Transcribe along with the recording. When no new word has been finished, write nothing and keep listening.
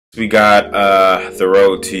We got The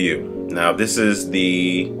Road to You. Now this is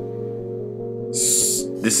the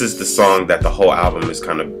song that the whole album is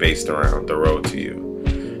kind of based around, The Road to You.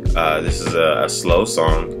 This is a slow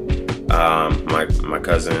song. My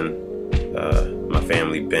cousin, my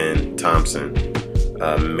family, Ben Thompson,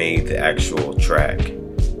 made the actual track.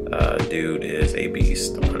 Dude is a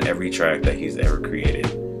beast on every track that he's ever created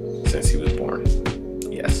since he was born.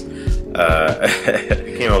 Yes.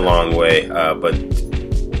 It came a long way, but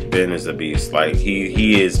Ben is a beast. Like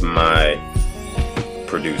he is my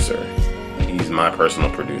producer. He's my personal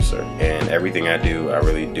producer, and everything I do, I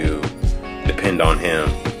really do depend on him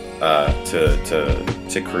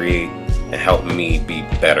to create and help me be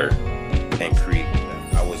better and create.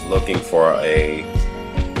 I was looking for a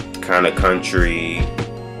kind of country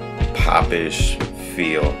popish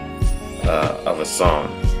feel of a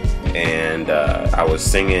song, and I was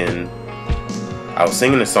singing a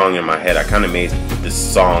song in my head. I kind of made this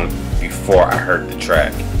song before I heard the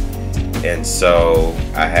track, and so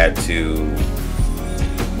I had to,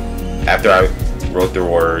 after I wrote the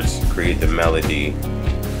words, create the melody,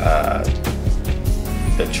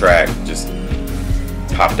 the track just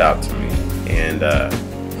popped out to me, and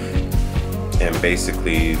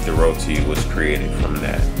basically The Road to You was created from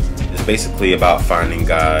that. It's basically about finding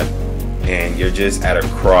God, and you're just at a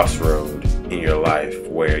crossroad in your life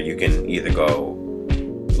where you can either go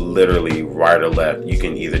literally right or left. You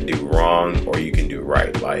can either do wrong or you can do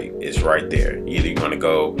right. Like, it's right there. Either you're gonna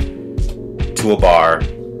go to a bar,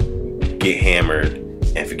 get hammered,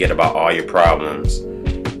 and forget about all your problems,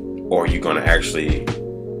 or you're gonna actually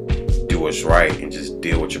do what's right and just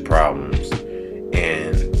deal with your problems.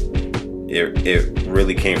 And it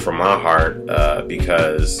really came from my heart,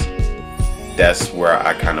 because that's where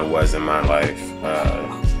I kind of was in my life.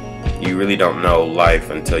 You really don't know life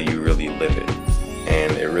until you really live it.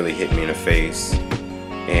 And it really hit me in the face.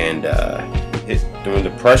 And when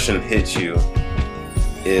depression hits you,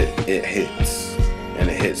 it hits, and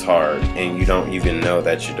it hits hard, and you don't even know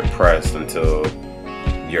that you're depressed until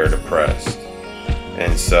you're depressed.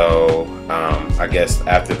 And so I guess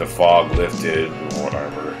after the fog lifted or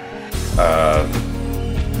whatever,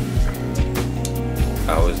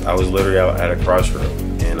 I was literally out at a crossroad,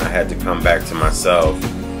 and I had to come back to myself,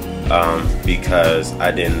 because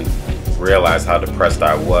I didn't realize how depressed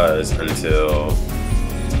I was until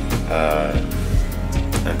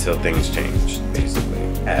things changed. Basically,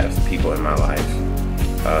 I have people in my life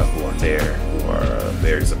who are there, who are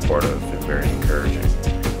very supportive and very encouraging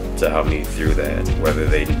to help me through that, whether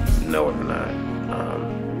they know it or not.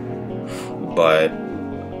 But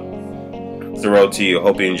The Road to You.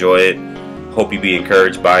 Hope you enjoy it. Hope you be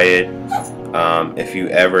encouraged by it. If you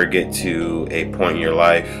ever get to a point in your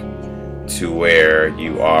life to where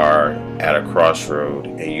you are at a crossroad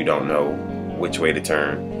and you don't know which way to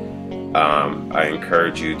turn, I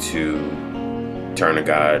encourage you to turn to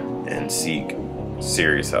God and seek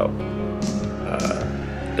serious help.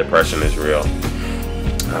 Depression is real.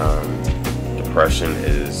 Depression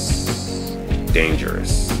is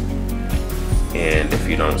dangerous, and if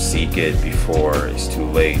you don't seek it before it's too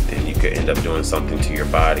late, then you could end up doing something to your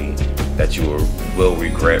body that you will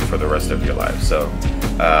regret for the rest of your life. So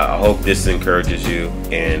I hope this encourages you,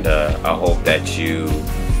 and I hope that you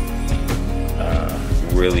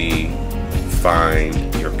really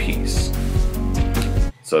find your peace.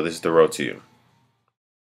 So this is The Road to You.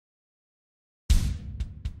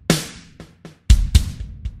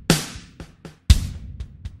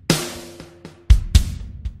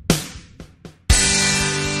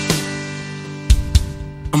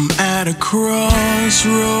 I'm at a crossroad,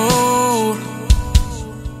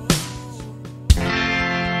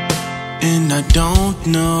 and I don't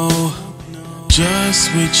know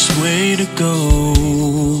just which way to go.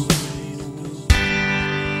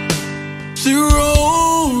 The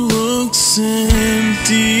road looks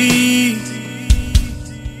empty,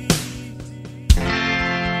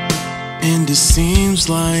 and it seems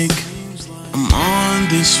like I'm on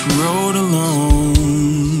this road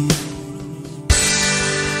alone.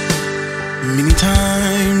 Many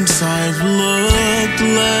times I've looked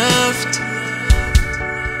left,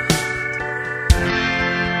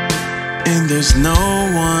 and there's no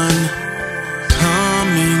one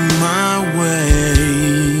coming my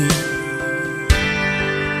way.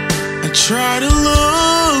 I try to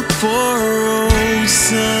look for old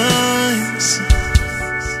signs,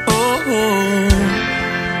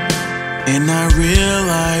 and I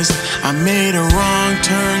realized I made a wrong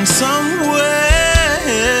turn somewhere.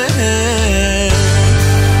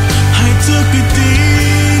 I took a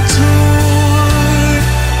detour,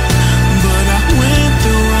 but I went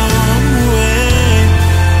the wrong way.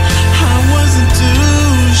 I wasn't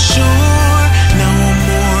too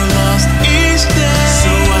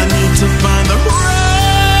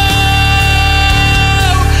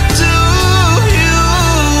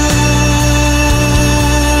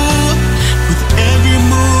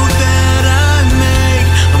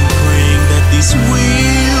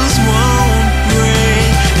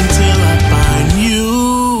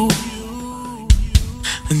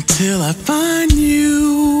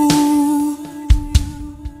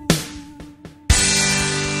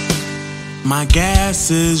My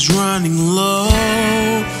gas is running low.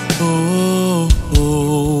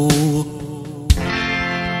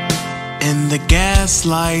 And the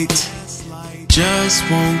gaslight just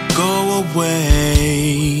won't go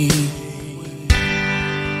away.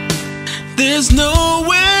 There's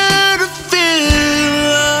nowhere to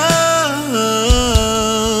fill up,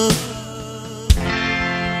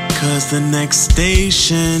 'cause the next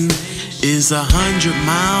station is 100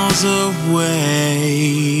 miles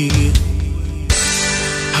away.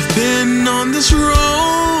 I've been on this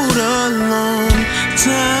road a long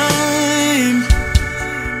time,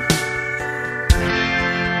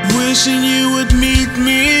 wishing you would meet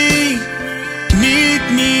me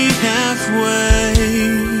halfway.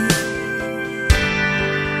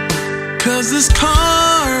 'Cause this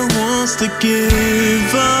car wants to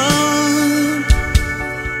give up,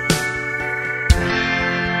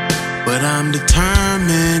 but I'm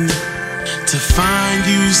determined to find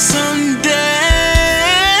you someday.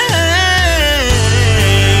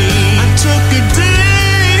 I took a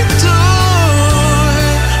detour,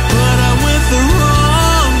 but I went the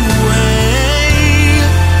wrong way.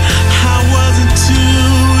 I wasn't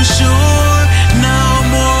too sure, now I'm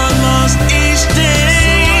more lost each day.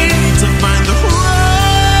 So I need to find the road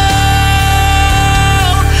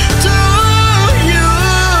to you.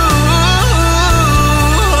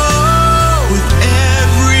 With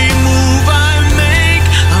every move I make,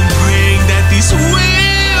 I'm praying that these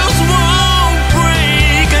wheels won't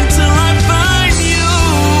break until I find you.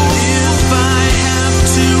 If I have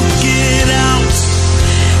to get out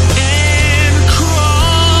and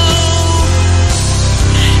crawl,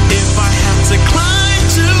 if I have to climb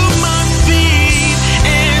to my feet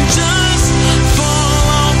and just fall,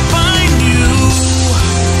 I'll find you.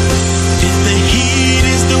 If the heat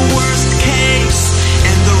is the worst case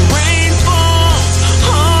and the rain falls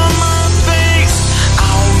on my face,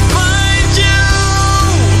 I'll find you.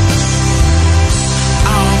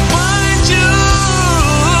 I'll find you.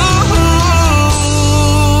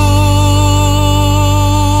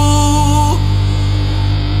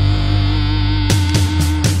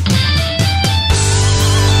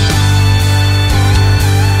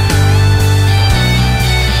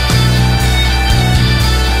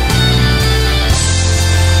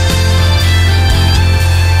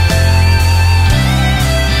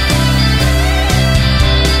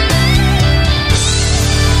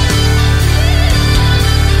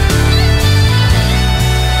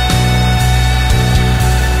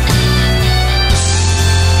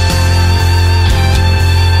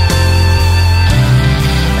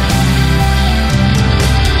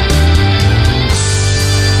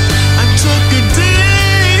 I took a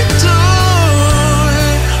detour,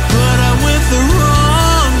 but I went the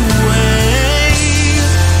wrong way.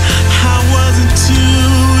 I wasn't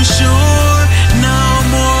too sure, now I'm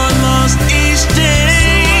more lost each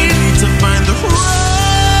day. So I need to find the road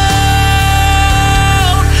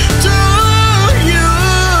to you.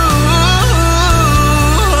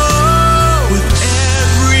 With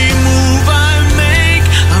every move I make,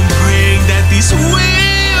 I'm praying that these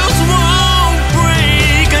wheels won't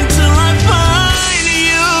break until I find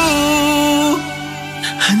you.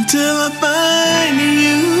 Until I find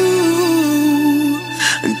you.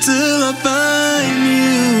 Until I find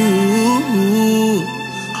you.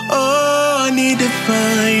 Oh, I need to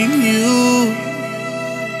find you.